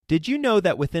Did you know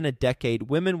that within a decade,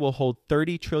 women will hold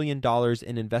 $30 trillion in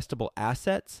investable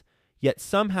assets? Yet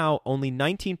somehow only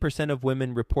 19% of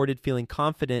women reported feeling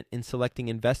confident in selecting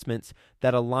investments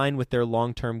that align with their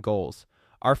long-term goals.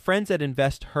 Our friends at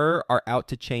InvestHer are out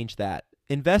to change that.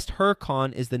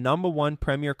 InvestHerCon is the #1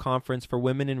 premier conference for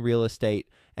women in real estate,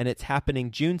 and it's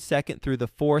happening June 2nd through the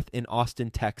 4th in Austin,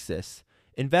 Texas.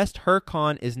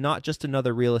 InvestHerCon is not just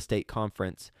another real estate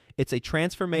conference. It's a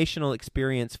transformational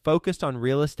experience focused on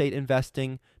real estate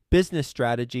investing, business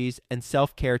strategies, and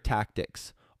self-care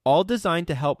tactics, all designed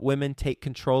to help women take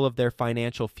control of their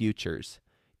financial futures.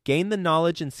 Gain the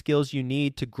knowledge and skills you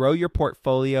need to grow your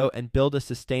portfolio and build a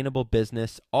sustainable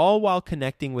business, all while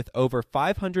connecting with over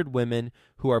 500 women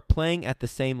who are playing at the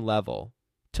same level.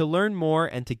 To learn more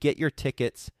and to get your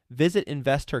tickets, visit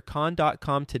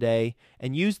InvestHerCon.com today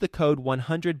and use the code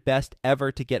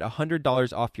 100BESTEVER to get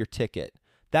 $100 off your ticket.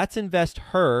 That's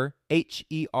InvestHer,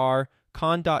 H-E-R,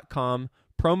 con.com,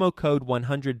 promo code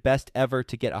 100BESTEVER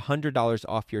to get $100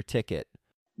 off your ticket.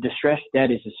 Distressed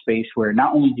debt is a space where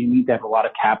not only do you need to have a lot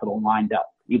of capital lined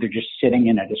up, either just sitting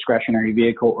in a discretionary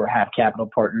vehicle or have capital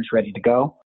partners ready to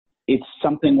go. It's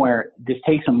something where this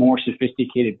takes a more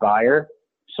sophisticated buyer.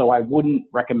 So I wouldn't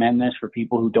recommend this for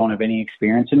people who don't have any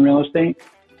experience in real estate.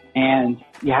 And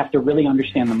you have to really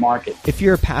understand the market. If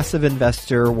you're a passive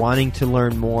investor wanting to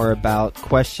learn more about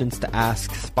questions to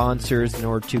ask sponsors in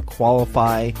order to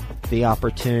qualify the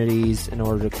opportunities, in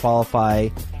order to qualify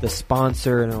the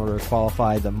sponsor, in order to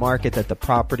qualify the market that the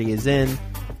property is in,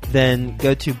 then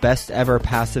go to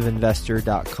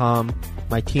besteverpassiveinvestor.com.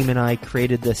 My team and I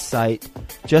created this site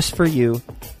just for you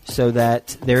so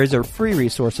that there is a free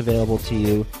resource available to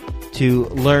you to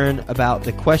learn about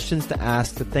the questions to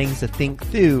ask, the things to think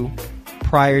through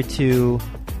prior to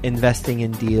investing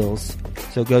in deals.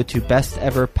 So go to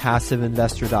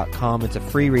besteverpassiveinvestor.com. It's a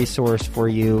free resource for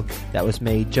you that was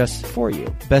made just for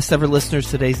you. Best Ever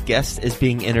listeners, today's guest is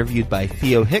being interviewed by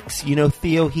Theo Hicks. You know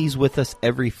Theo, he's with us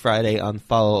every Friday on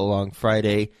Follow Along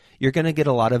Friday. You're going to get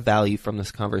a lot of value from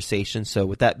this conversation. So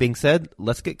with that being said,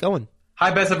 let's get going. Hi,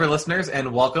 Best Ever listeners,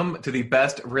 and welcome to the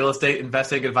Best Real Estate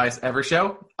Investing Advice Ever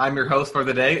show. I'm your host for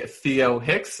the day, Theo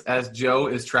Hicks, as Joe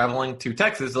is traveling to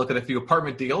Texas to look at a few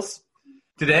apartment deals.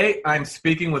 Today, I'm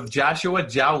speaking with Joshua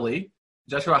Jowley.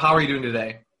 Joshua, how are you doing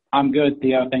today? I'm good,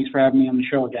 Theo. Thanks for having me on the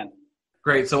show again.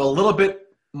 Great. So a little bit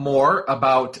more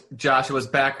about Joshua's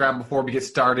background before we get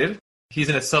started. He's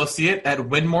an associate at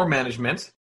Winmore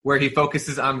Management, where he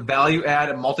focuses on value-add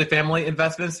multifamily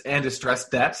investments and distressed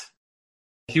debt.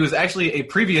 He was actually a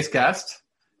previous guest,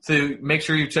 so make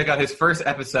sure you check out his first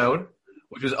episode,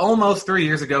 which was almost 3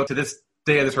 years ago to this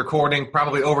day of this recording,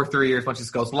 probably over 3 years once this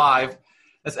goes live.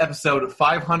 That's episode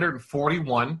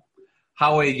 541,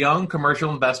 how a young commercial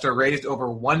investor raised over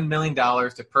 $1 million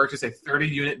to purchase a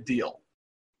 30-unit deal.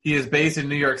 He is based in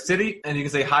New York City, and you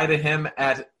can say hi to him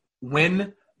at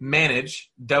WynManage,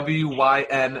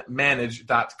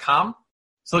 WYNManage.com.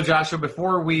 So Joshua,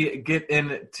 before we get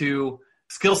into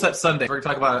Skill Set Sunday, we're going to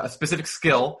talk about a specific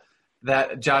skill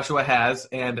that Joshua has,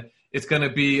 and it's going to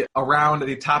be around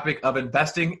the topic of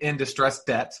investing in distressed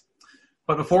debt.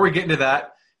 But before we get into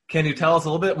that, can you tell us a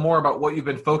little bit more about what you've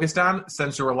been focused on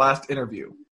since your last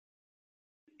interview?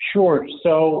 Sure.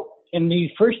 So in the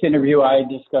first interview, I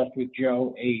discussed with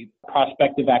Joe a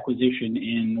prospective acquisition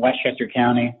in Westchester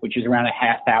County, which is around a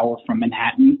half hour from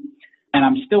Manhattan. And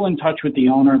I'm still in touch with the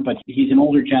owner, but he's an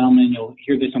older gentleman. You'll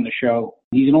hear this on the show.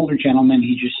 He's an older gentleman.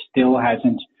 He just still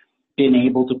hasn't been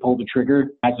able to pull the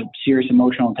trigger, has a serious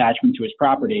emotional attachment to his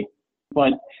property.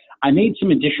 But I made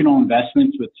some additional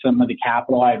investments with some of the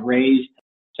capital I'd raised,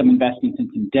 some investments in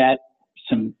some debt,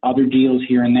 some other deals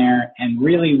here and there. And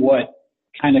really what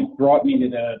kind of brought me to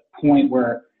the point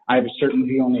where I have a certain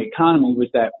view on the economy was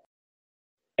that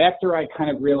after I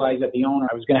kind of realized that the owner,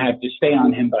 I was going to have to stay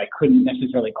on him, but I couldn't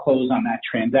necessarily close on that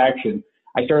transaction,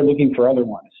 I started looking for other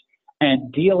ones. And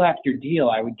deal after deal,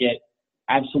 I would get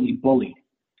absolutely bullied.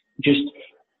 Just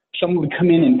someone would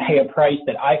come in and pay a price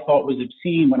that I thought was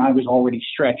obscene when I was already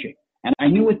stretching. And I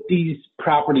knew what these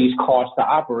properties cost to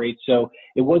operate, so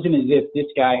it wasn't as if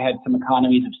this guy had some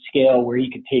economies of scale where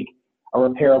he could take a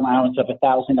repair allowance of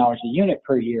 $1,000 a unit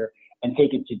per year and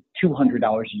take it to $200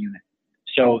 a unit.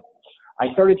 So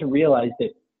I started to realize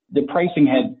that the pricing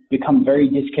had become very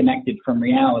disconnected from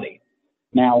reality.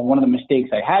 Now, one of the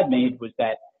mistakes I had made was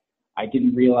that I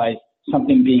didn't realize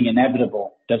something being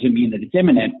inevitable doesn't mean that it's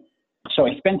imminent. So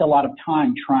I spent a lot of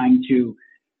time trying to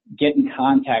get in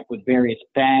contact with various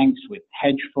banks, with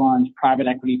hedge funds, private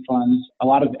equity funds, a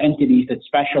lot of entities that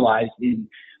specialize in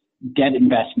debt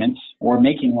investments or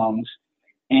making loans.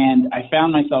 And I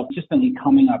found myself consistently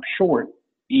coming up short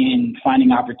in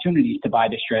finding opportunities to buy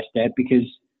distressed debt because,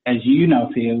 as you know,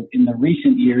 Theo, in the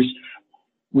recent years,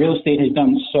 real estate has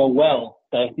done so well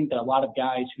that I think that a lot of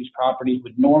guys whose properties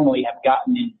would normally have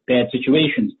gotten in bad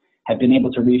situations have been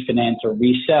able to refinance or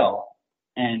resell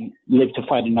and live to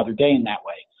fight another day in that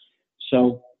way.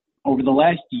 So over the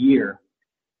last year,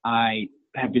 I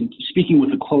have been speaking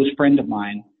with a close friend of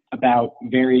mine about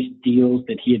various deals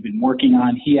that he had been working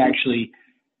on. He actually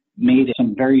made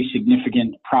some very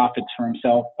significant profits for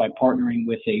himself by partnering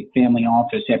with a family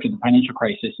office after the financial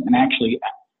crisis and actually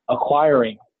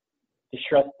acquiring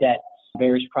distressed debt,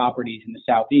 various properties in the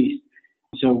Southeast.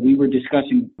 So we were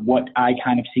discussing what I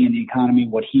kind of see in the economy,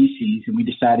 what he sees, and we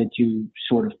decided to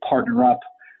sort of partner up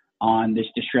on this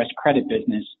distressed credit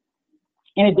business.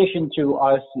 In addition to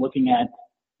us looking at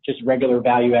just regular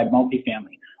value add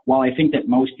multifamily. While I think that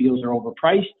most deals are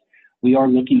overpriced, we are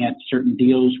looking at certain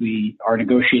deals. We are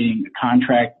negotiating a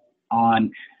contract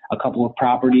on a couple of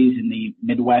properties in the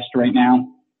Midwest right now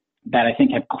that I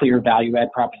think have clear value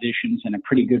add propositions and a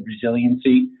pretty good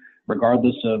resiliency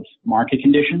regardless of market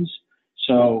conditions.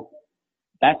 So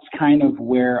that's kind of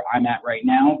where I'm at right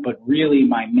now. But really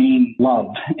my main love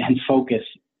and focus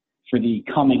for the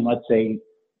coming, let's say,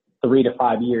 3 to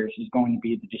 5 years is going to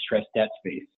be the distressed debt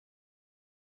space.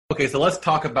 Okay, so let's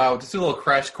talk about just a little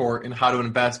crash course in how to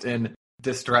invest in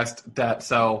distressed debt.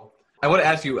 So I want to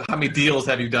ask you, how many deals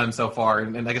have you done so far?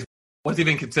 And I guess what's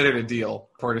even considered a deal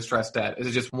for distressed debt? Is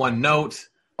it just one note,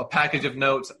 a package of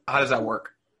notes? How does that work?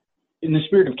 In the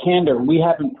spirit of candor, we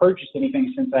haven't purchased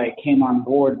anything since I came on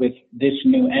board with this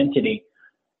new entity.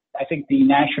 I think the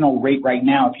national rate right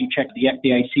now, if you check the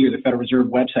FDIC or the Federal Reserve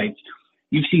websites,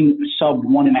 you've seen sub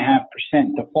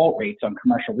 1.5% default rates on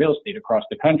commercial real estate across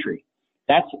the country.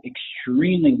 That's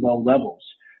extremely low levels.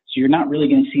 So you're not really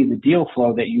going to see the deal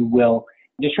flow that you will.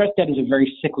 Distressed debt is a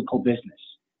very cyclical business.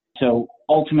 So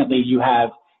ultimately you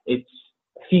have it's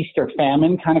feast or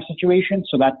famine kind of situation.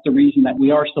 So that's the reason that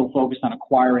we are still focused on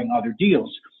acquiring other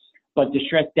deals. But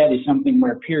distressed debt is something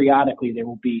where periodically there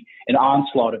will be an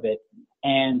onslaught of it.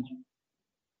 And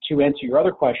to answer your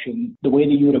other question, the way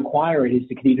that you would acquire it is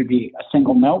it could either be a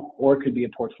single note or it could be a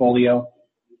portfolio.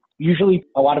 Usually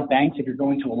a lot of banks, if you're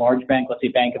going to a large bank, let's say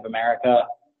Bank of America,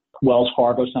 Wells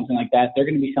Fargo, something like that, they're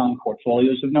going to be selling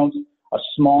portfolios of notes. A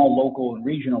small local and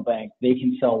regional bank, they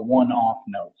can sell one-off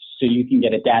notes. So you can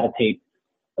get a data tape,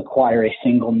 acquire a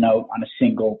single note on a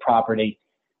single property,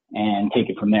 and take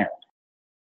it from there.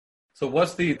 So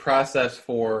what's the process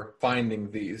for finding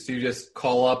these? Do you just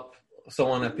call up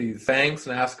someone at these banks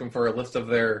and ask them for a list of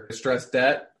their distressed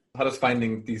debt? How does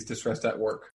finding these distressed debt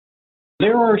work?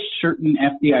 There are certain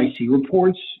FDIC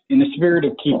reports. In the spirit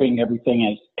of keeping everything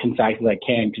as concise as I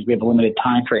can, because we have a limited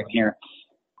time frame here,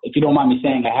 if you don't mind me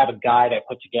saying, I have a guide I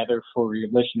put together for your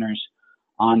listeners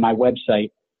on my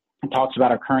website. It talks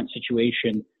about our current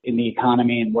situation in the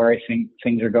economy and where I think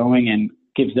things are going and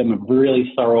gives them a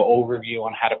really thorough overview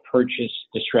on how to purchase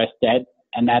distressed debt.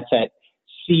 And that's at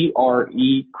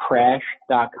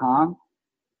CREcrash.com.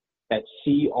 That's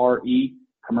CRE,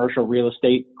 commercial real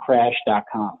estate,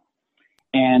 crash.com.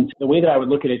 And the way that I would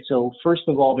look at it, so first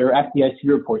of all, there are FDIC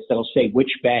reports that'll say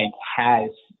which bank has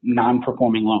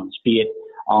non-performing loans, be it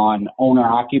on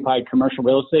owner-occupied commercial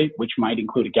real estate, which might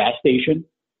include a gas station.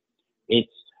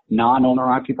 It's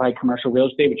non-owner-occupied commercial real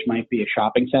estate, which might be a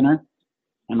shopping center.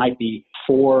 It might be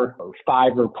 4 or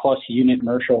 5 or plus unit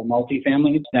commercial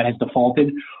multifamily that has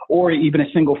defaulted, or even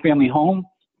a single family home,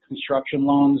 construction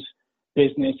loans,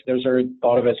 business. Those are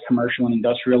thought of as commercial and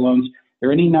industrial loans. There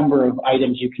are any number of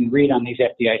items you can read on these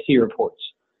FDIC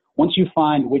reports. Once you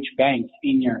find which banks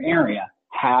in your area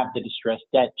have the distressed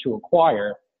debt to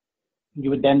acquire,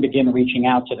 you would then begin reaching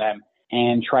out to them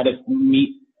and try to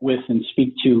meet with and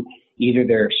speak to either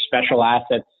their special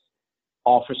assets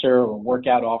officer or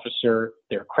workout officer,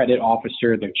 their credit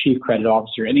officer, their chief credit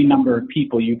officer, any number of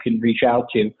people you can reach out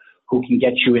to who can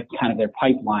get you at kind of their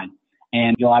pipeline.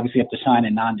 And you'll obviously have to sign a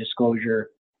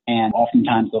non-disclosure, and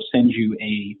oftentimes they'll send you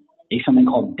a something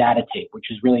called data tape, which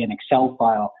is really an Excel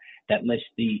file that lists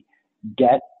the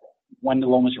debt, when the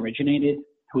loan was originated,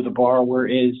 who the borrower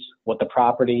is, what the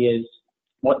property is,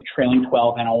 what the trailing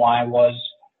 12 NOI was,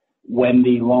 when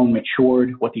the loan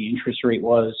matured, what the interest rate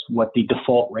was, what the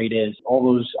default rate is. All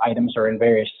those items are in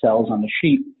various cells on the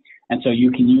sheet. And so you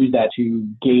can use that to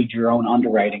gauge your own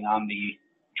underwriting on the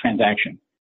transaction.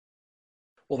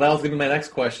 Well, that was going to be my next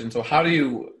question. So how do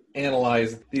you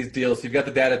analyze these deals? You've got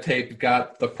the data tape, you've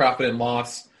got the profit and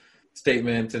loss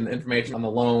statement and information on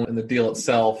the loan and the deal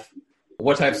itself.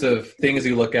 What types of things do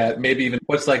you look at? Maybe even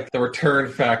what's like the return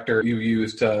factor you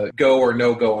use to go or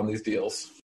no go on these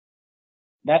deals?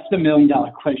 That's the $1 million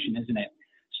question, isn't it?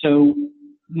 So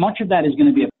much of that is going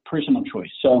to be a personal choice.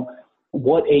 So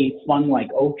what a fund like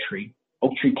Oaktree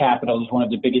Capital is one of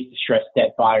the biggest distressed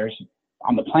debt buyers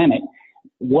on the planet.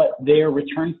 What their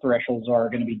return thresholds are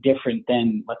going to be different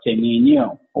than, let's say, me and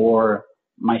you or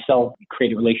myself. We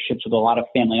created relationships with a lot of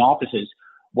family offices.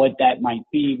 What that might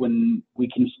be when we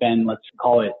can spend, let's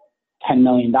call it $10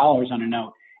 million on a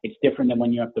note, it's different than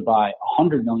when you have to buy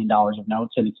 $100 million of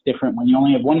notes, and it's different when you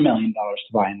only have $1 million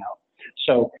to buy a note.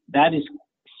 So that is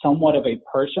somewhat of a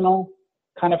personal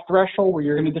kind of threshold where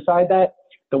you're going to decide that.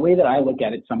 The way that I look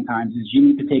at it sometimes is you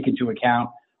need to take into account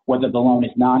whether the loan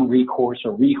is non-recourse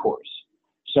or recourse.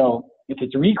 So if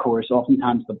it's recourse,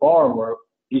 oftentimes the borrower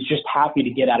is just happy to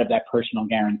get out of that personal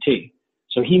guarantee.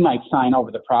 So he might sign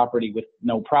over the property with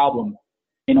no problem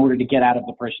in order to get out of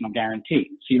the personal guarantee.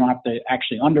 So you don't have to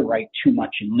actually underwrite too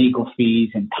much in legal fees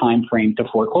and time frame to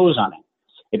foreclose on it.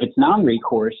 If it's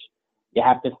non-recourse, you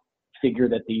have to figure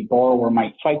that the borrower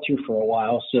might fight you for a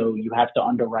while, so you have to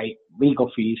underwrite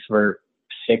legal fees for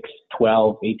 6,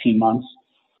 12, 18 months.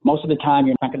 Most of the time,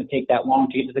 you're not going to take that long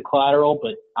to get to the collateral,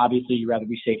 but obviously you'd rather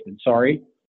be safe than sorry.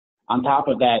 On top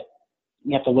of that,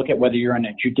 you have to look at whether you're in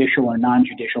a judicial or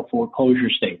non-judicial foreclosure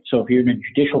state. So if you're in a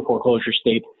judicial foreclosure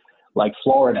state like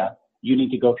Florida, you need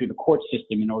to go through the court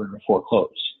system in order to foreclose.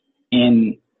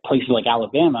 In places like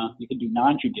Alabama, you can do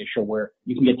non-judicial where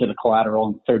you can get to the collateral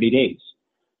in 30 days.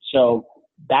 So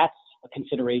that's a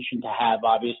consideration to have,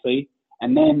 obviously.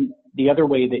 And then the other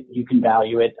way that you can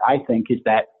value it, I think, is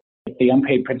that if the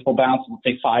unpaid principal balance, let's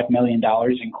say $5 million,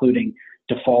 including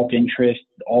default interest,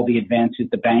 all the advances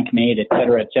the bank made, et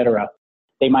cetera,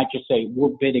 they might just say, we're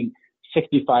bidding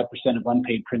 65% of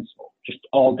unpaid principal, just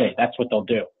all day. That's what they'll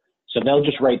do. So they'll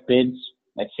just write bids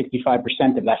at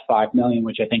 65% of that $5 million,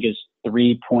 which I think is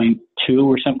 3.2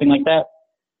 or something like that.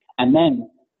 And then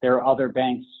there are other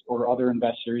banks or other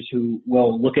investors who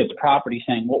will look at the property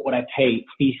saying, what would I pay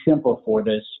fee simple for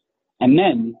this? And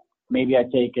then maybe I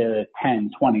take a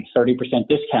 10, 20, 30%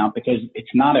 discount because it's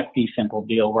not a fee simple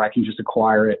deal where I can just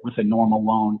acquire it with a normal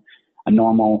loan, a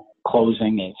normal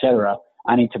closing, et cetera.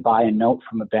 I need to buy a note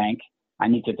from a bank. I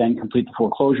need to then complete the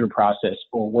foreclosure process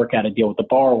or work out a deal with the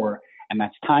borrower, and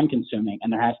that's time consuming,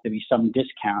 and there has to be some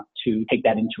discount to take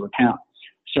that into account.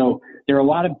 So there are a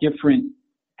lot of different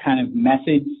kind of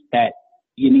methods that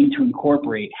you need to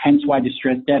incorporate, hence why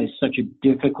distressed debt is such a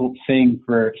difficult thing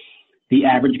for the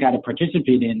average guy to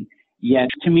participate in. Yet,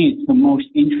 to me, it's the most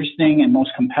interesting and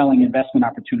most compelling investment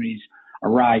opportunities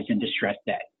arise in distressed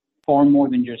debt, far more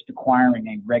than just acquiring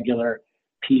a regular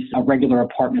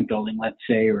apartment building, let's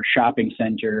say, or shopping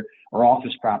center or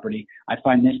office property. I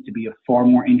find this to be a far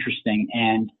more interesting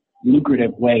and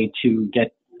lucrative way to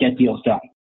get deals done.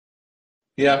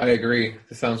 Yeah, I agree.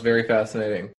 This sounds very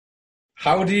fascinating.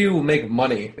 How do you make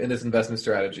money in this investment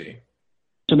strategy?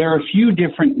 So there are a few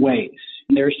different ways.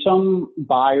 There are some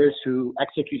buyers who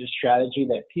execute a strategy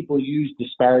that people use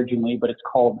disparagingly, but it's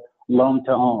called loan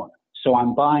to own. So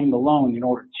I'm buying the loan in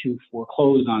order to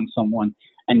foreclose on someone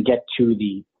and get to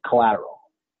the collateral.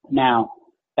 Now,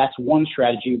 that's one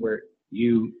strategy where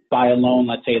you buy a loan,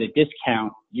 let's say at a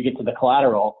discount, you get to the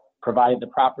collateral, provided the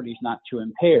property is not too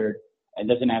impaired and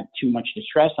doesn't have too much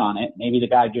distress on it. Maybe the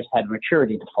guy just had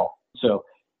maturity default. So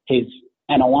his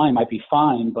NOI might be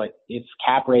fine, but if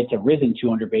cap rates have risen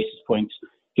 200 basis points,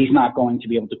 he's not going to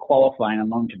be able to qualify on a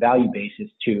loan to value basis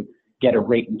to get a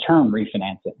rate and term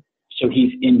refinancing. So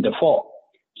he's in default.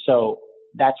 So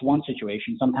that's one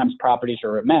situation. Sometimes properties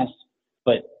are a mess,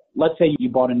 but let's say you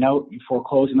bought a note, you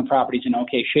foreclose and the property's in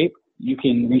okay shape. You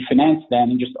can refinance then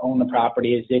and just own the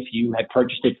property as if you had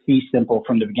purchased it fee simple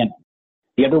from the beginning.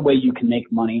 The other way you can make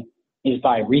money is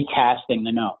by recasting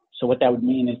the note. So what that would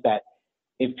mean is that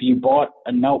if you bought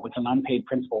a note with an unpaid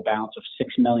principal balance of $6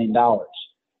 million,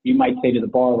 you might say to the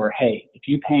borrower, hey, if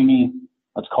you pay me,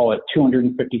 let's call it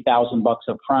 $250,000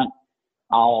 up front,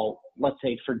 I'll, let's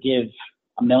say, forgive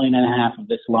 $1.5 million of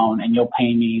this loan, and you'll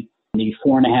pay me the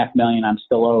 $4.5 million I'm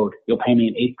still owed. You'll pay me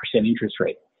an 8% interest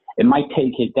rate. It might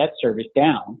take his debt service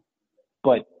down,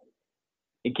 but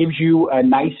it gives you a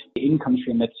nice income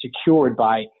stream that's secured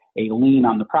by a lien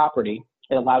on the property.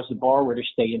 It allows the borrower to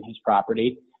stay in his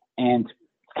property, and it's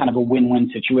kind of a win-win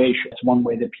situation. It's one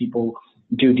way that people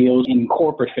do deals in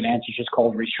corporate finance. It's just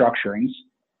called restructurings.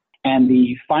 And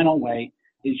the final way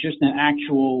is just an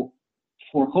actual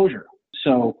foreclosure.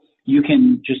 So you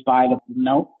can just buy the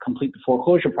note, complete the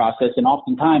foreclosure process, and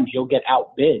oftentimes you'll get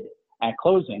outbid at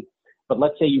closing. But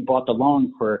let's say you bought the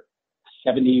loan for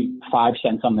 75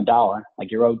 cents on the dollar, like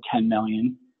you're owed $10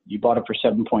 million, you bought it for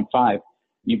 7.5.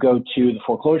 You go to the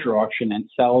foreclosure auction and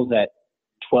sells at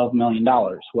 $12 million.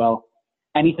 Well,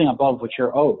 anything above what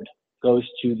you're owed goes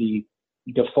to the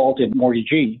defaulted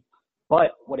mortgagee,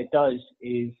 But what it does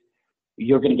is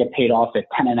you're going to get paid off at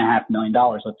 $10.5 million,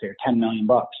 let's say, or $10 million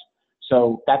bucks.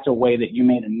 So that's a way that you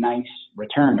made a nice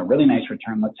return, a really nice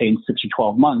return, let's say in 6 or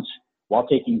 12 months, while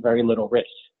taking very little risk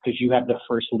because you have the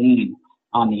first lien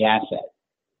on the asset.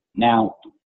 Now,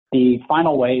 the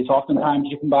final way is oftentimes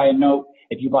you can buy a note.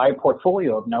 If you buy a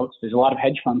portfolio of notes, there's a lot of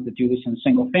hedge funds that do this in the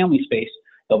single family space.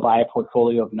 They'll buy a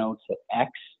portfolio of notes at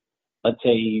X, let's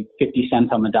say 50 cents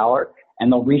on the dollar, and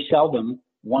they'll resell them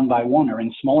one by one or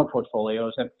in smaller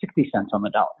portfolios at 60 cents on the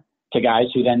dollar to guys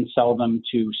who then sell them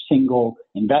to single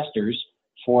investors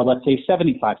for, let's say,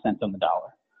 75 cents on the dollar.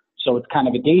 So it's kind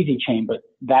of a daisy chain, but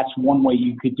that's one way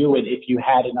you could do it if you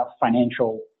had enough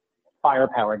financial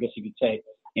firepower, I guess you could say,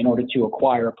 in order to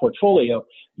acquire a portfolio.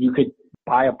 You could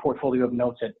buy a portfolio of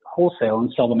notes at wholesale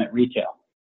and sell them at retail.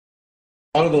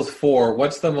 Out of those four,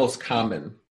 what's the most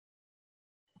common?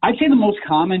 I'd say the most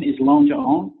common is loan to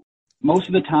own. Most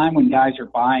of the time when guys are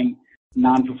buying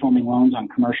non-performing loans on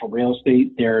commercial real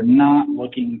estate, they're not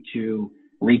looking to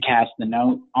recast the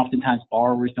note. Oftentimes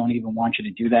borrowers don't even want you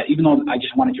to do that, even though I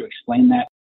just wanted to explain that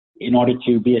in order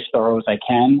to be as thorough as I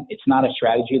can. It's not a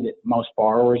strategy that most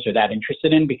borrowers are that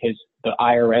interested in because the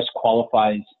IRS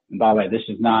qualifies, and by the way, this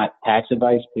is not tax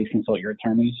advice, please consult your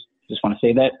attorneys, just want to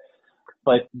say that.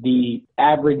 But the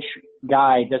average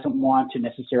guy doesn't want to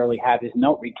necessarily have his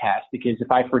note recast because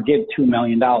if I forgive $2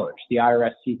 million, the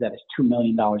IRS sees that as $2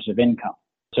 million of income.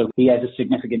 So he has a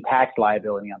significant tax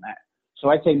liability on that. So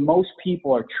I'd say most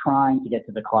people are trying to get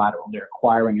to the collateral. They're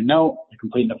acquiring a note, they're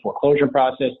completing the foreclosure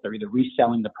process, they're either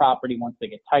reselling the property once they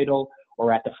get title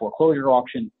or at the foreclosure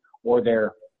auction, or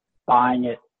they're buying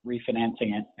it,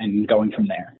 refinancing it, and going from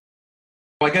there.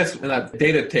 Well, I guess in that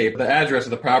data tape, the address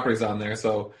of the property's on there,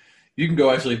 so you can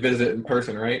go actually visit in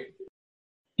person, right?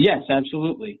 Yes,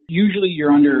 absolutely. Usually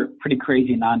you're under pretty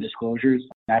crazy non-disclosures.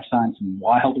 I've signed some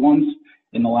wild ones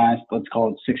in the last, let's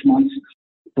call it 6 months.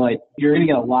 But you're going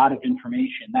to get a lot of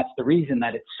information. That's the reason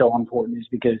that it's so important is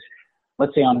because,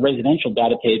 let's say on residential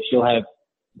data tapes, you'll have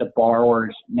the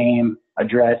borrower's name,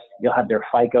 address, you'll have their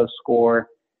FICO score,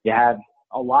 you have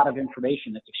a lot of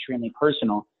information that's extremely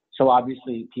personal. So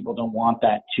obviously people don't want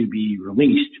that to be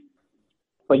released.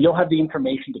 But you'll have the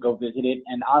information to go visit it.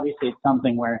 And obviously it's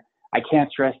something where I can't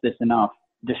stress this enough.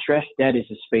 Distressed debt is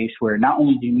a space where not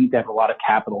only do you need to have a lot of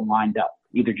capital lined up,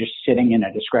 either just sitting in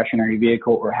a discretionary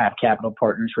vehicle or have capital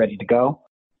partners ready to go.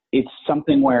 It's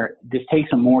something where this takes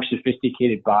a more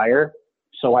sophisticated buyer.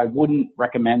 So I wouldn't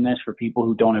recommend this for people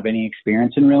who don't have any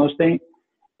experience in real estate.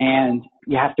 And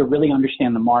you have to really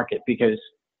understand the market because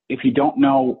if you don't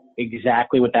know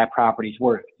exactly what that property's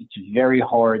worth, it's very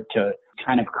hard to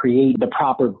kind of create the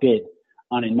proper bid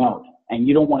on a note. And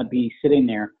you don't want to be sitting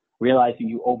there realizing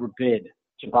you overbid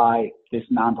to buy this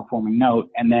non-performing note,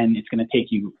 and then it's going to take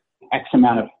you X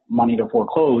amount of money to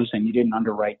foreclose, and you didn't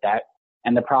underwrite that.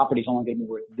 And the property's only going to be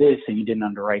worth this, and you didn't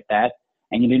underwrite that.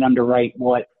 And you didn't underwrite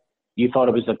what you thought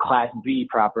it was a Class B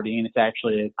property, and it's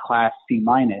actually a Class C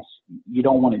minus. You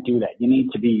don't want to do that. You need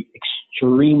to be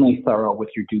extremely thorough with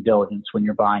your due diligence when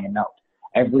you're buying a note.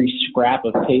 Every scrap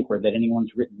of paper that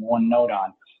anyone's written one note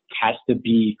on has to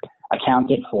be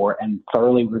accounted for and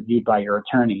thoroughly reviewed by your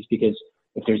attorneys, because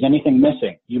if there's anything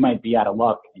missing, you might be out of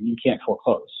luck and you can't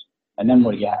foreclose. And then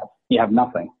what do you have? You have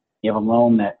nothing. You have a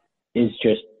loan that is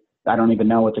just, I don't even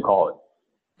know what to call it.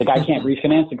 The guy can't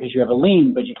refinance it because you have a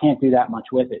lien, but you can't do that much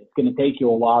with it. It's going to take you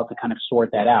a while to kind of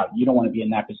sort that out. You don't want to be in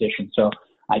that position. So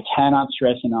I cannot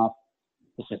stress enough,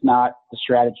 this is not the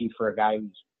strategy for a guy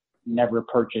who's never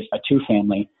purchased a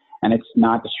two-family, and it's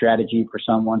not the strategy for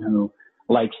someone who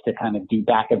likes to kind of do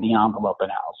back of the envelope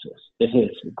analysis. This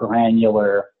is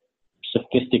granular,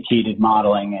 sophisticated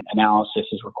modeling and analysis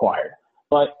is required.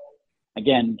 But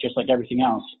again, just like everything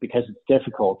else, because it's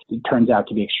difficult, it turns out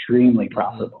to be extremely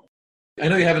profitable. I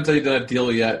know you haven't said you've done a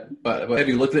deal yet, but have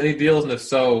you looked at any deals? And if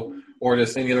so, or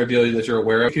just any other deal that you're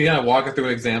aware of, can you kind of walk us through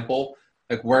an example,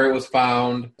 like where it was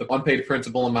found, the unpaid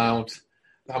principal amount,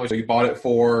 how much you bought it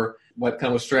for, what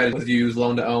kind of strategy was used,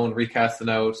 loan to own, recast the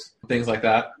notes, things like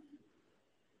that?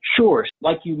 Sure.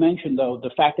 Like you mentioned, though, the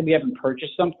fact that we haven't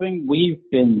purchased something, we've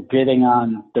been bidding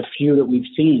on the few that we've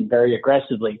seen very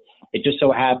aggressively. It just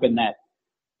so happened that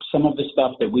some of the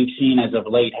stuff that we've seen as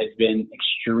of late has been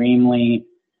extremely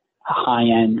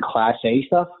high-end Class A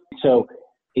stuff. So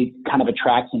it kind of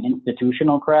attracts an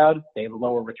institutional crowd. They have a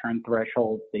lower return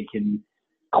threshold. They can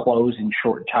close in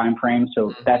short time frames.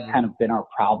 So that's kind of been our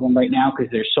problem right now because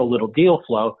there's so little deal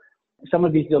flow. Some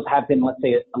of these deals have been, let's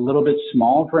say, a little bit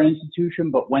small for an institution,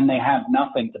 but when they have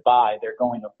nothing to buy, they're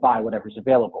going to buy whatever's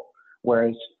available.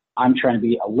 Whereas I'm trying to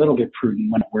be a little bit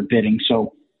prudent when we're bidding.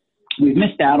 So we've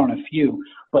missed out on a few,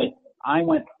 but I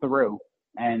went through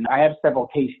And I have several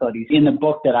case studies in the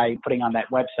book that I'm putting on that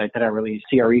website that I released,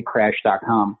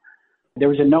 CREcrash.com. There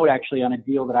was a note actually on a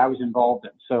deal that I was involved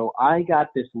in. So I got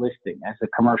this listing as a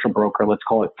commercial broker, let's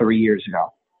call it 3 years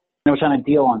ago. And it was on a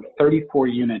deal on 34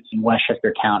 units in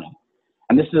Westchester County.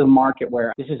 And this is a market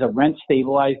where this is a rent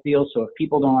stabilized deal. So if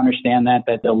people don't understand that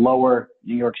the lower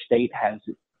New York State has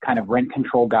kind of rent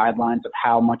control guidelines of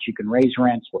how much you can raise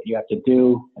rents, what you have to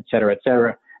do, et cetera,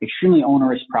 extremely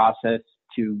onerous process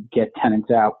to get tenants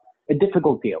out, a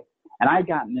difficult deal. And I'd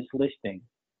gotten this listing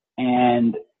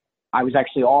and I was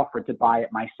actually offered to buy it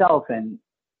myself. And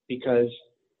because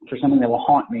for something that will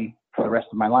haunt me for the rest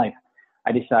of my life,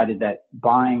 I decided that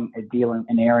buying a deal in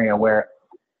an area where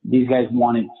these guys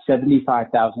wanted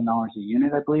 $75,000 a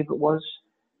unit, I believe it was,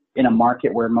 in a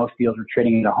market where most deals were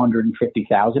trading at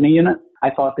 $150,000 a unit. I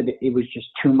thought that it was just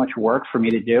too much work for me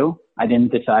to do. I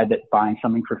didn't decide that buying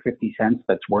something for 50 cents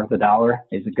that's worth $1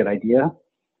 is a good idea.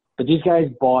 But these guys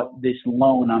bought this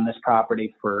loan on this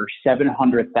property for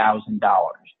 $700,000.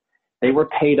 They were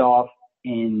paid off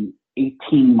in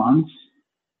 18 months,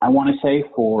 I want to say,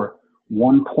 for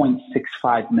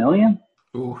 $1.65 million.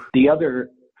 Ooh. The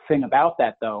other thing about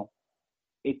that, though,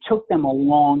 it took them a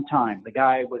long time. The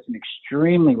guy was an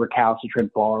extremely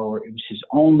recalcitrant borrower. It was his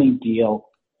only deal.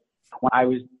 When I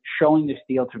was showing this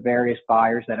deal to various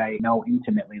buyers that I know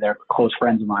intimately, they're close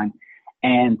friends of mine,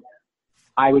 and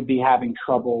I would be having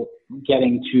trouble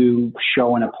getting to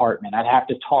show an apartment. I'd have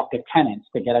to talk to tenants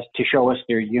to get us to show us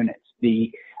their units.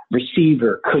 The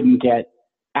receiver couldn't get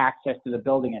access to the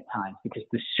building at times because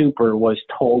the super was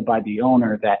told by the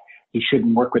owner that he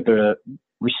shouldn't work with the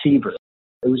receiver.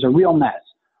 It was a real mess.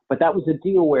 But that was a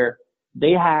deal where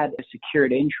they had a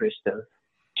secured interest of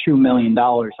 $2 million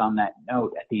on that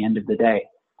note at the end of the day,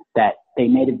 that they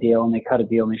made a deal and they cut a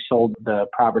deal and they sold the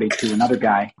property to another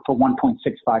guy for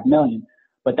 $1.65 million.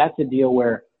 But that's a deal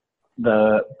where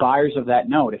the buyers of that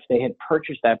note, if they had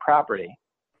purchased that property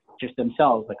just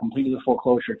themselves, like completed the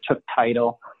foreclosure, took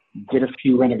title, did a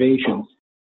few renovations,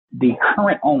 the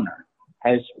current owner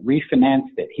has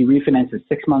refinanced it. He refinanced it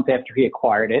 6 months after he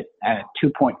acquired it at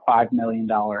 $2.5 million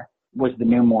was the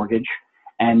new mortgage.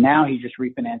 And now he just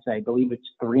refinanced, I believe it's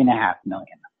 $3.5 million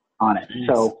on it. Jeez.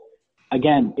 So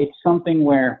again, it's something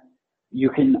where you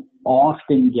can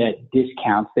often get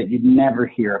discounts that you'd never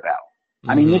hear about.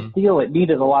 I mean, this deal, it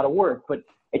needed a lot of work, but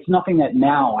it's nothing that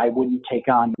now I wouldn't take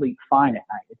on sleep fine at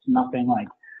night. It's nothing like,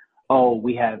 oh,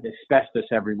 we have asbestos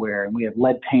everywhere and we have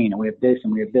lead paint and we have this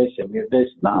and we have this and we have this.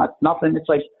 No, it's nothing. It's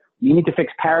like you need to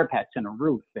fix parapets and a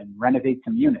roof and renovate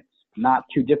some units. Not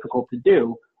too difficult to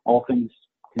do, all things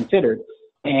considered.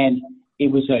 And it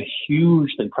was a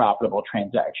hugely profitable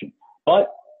transaction.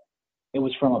 But it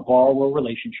was from a borrower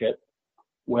relationship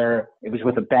where it was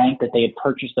with a bank that they had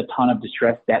purchased a ton of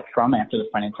distressed debt from after the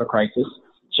financial crisis.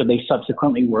 So they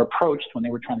subsequently were approached when they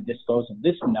were trying to dispose of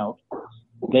this note.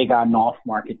 They got an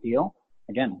off-market deal.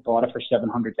 Again, bought it for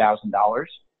 $700,000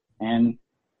 and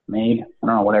made, I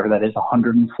don't know, whatever that is,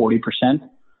 140%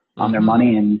 on their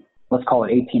money in, let's call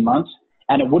it 18 months.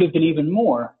 And it would have been even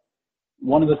more.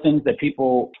 One of the things that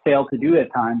people fail to do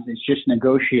at times is just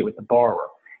negotiate with the borrower.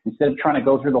 Instead of trying to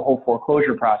go through the whole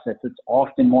foreclosure process, it's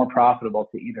often more profitable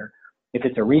to either, if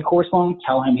it's a recourse loan,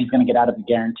 tell him he's going to get out of the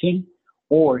guarantee,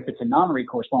 or if it's a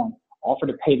non-recourse loan, offer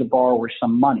to pay the borrower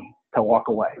some money to walk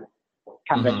away.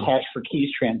 Kind of a cash for keys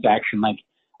transaction. Like,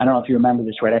 I don't know if you remember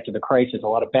this, right after the crisis, a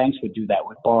lot of banks would do that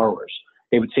with borrowers.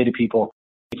 They would say to people,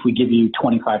 if we give you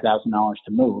 $25,000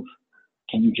 to move,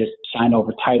 can you just sign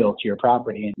over title to your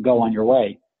property and go on your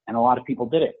way? And a lot of people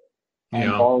did it. And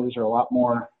borrowers are a lot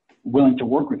more willing to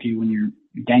work with you when you're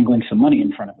dangling some money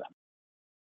in front of them.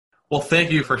 Well,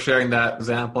 thank you for sharing that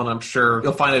example, and I'm sure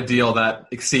you'll find a deal that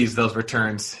exceeds those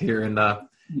returns here in the.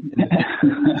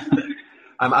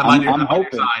 I'm on your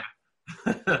side.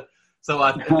 So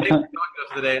thanks for joining us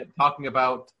today, talking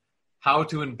about how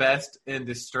to invest in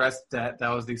distressed debt. That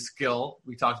was the skill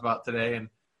we talked about today, and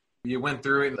you went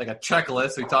through it like a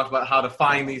checklist. We talked about how to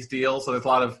find these deals. So there's a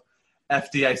lot of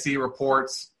FDIC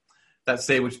reports that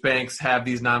say which banks have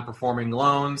these non-performing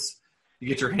loans. You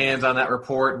get your hands on that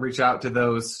report and reach out to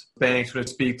those banks to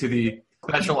speak to the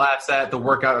special asset, the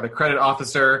workout or the credit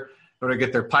officer in order to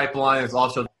get their pipeline. There's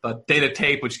also the data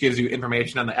tape, which gives you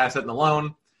information on the asset and the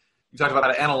loan. You talked about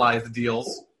how to analyze the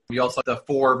deals. You also have the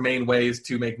 4 main ways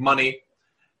to make money,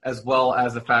 as well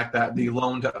as the fact that the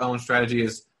loan-to-own strategy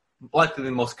is likely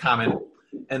the most common.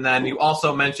 And then you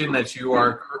also mentioned that you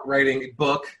are writing a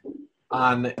book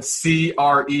on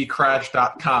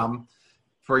CREcrash.com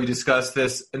where you discuss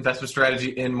this investment strategy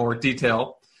in more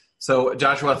detail. So,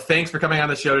 Joshua, thanks for coming on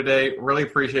the show today. Really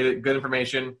appreciate it. Good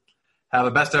information. Have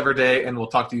the best ever day, and we'll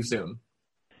talk to you soon.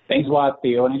 Thanks a lot,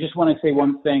 Theo. And I just want to say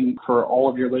one thing for all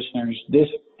of your listeners. This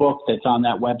book that's on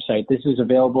that website, this is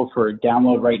available for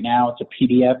download right now. It's a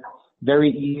PDF,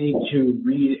 very easy to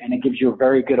read, and it gives you a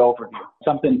very good overview.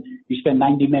 Something you spend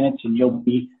 90 minutes and you'll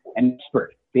be an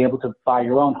expert, be able to buy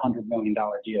your own $100 million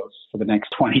deals for the next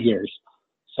 20 years.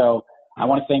 So I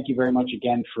want to thank you very much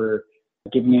again for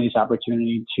giving me this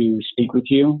opportunity to speak with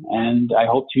you. And I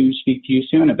hope to speak to you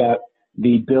soon about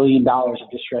the $1 billion of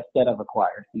distressed debt I've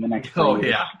acquired in the next 3 years. Oh,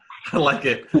 yeah. I like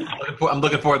it. I'm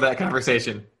looking forward to that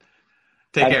conversation.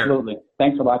 Take care. Absolutely.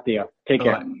 Thanks a lot, Theo. Take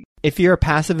care. If you're a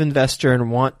passive investor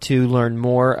and want to learn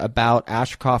more about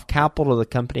Ashcroft Capital, the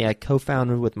company I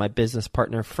co-founded with my business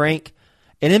partner, Frank,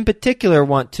 and in particular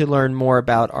want to learn more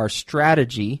about our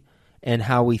strategy and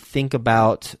how we think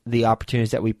about the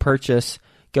opportunities that we purchase,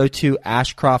 go to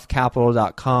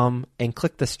ashcroftcapital.com and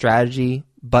click the strategy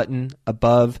button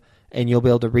above, and you'll be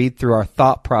able to read through our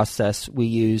thought process we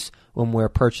use when we're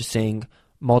purchasing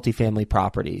multifamily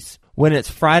properties. When it's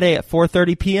Friday at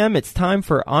 4:30 p.m., it's time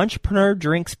for Entrepreneur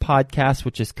Drinks Podcast,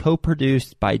 which is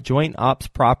co-produced by Joint Ops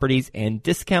Properties and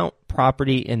Discount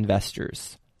Property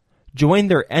Investors. Join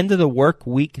their end of the work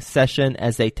week session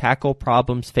as they tackle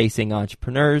problems facing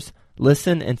entrepreneurs.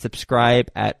 Listen and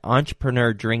subscribe at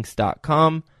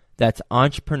entrepreneurdrinks.com. That's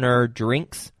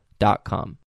entrepreneurdrinks.com.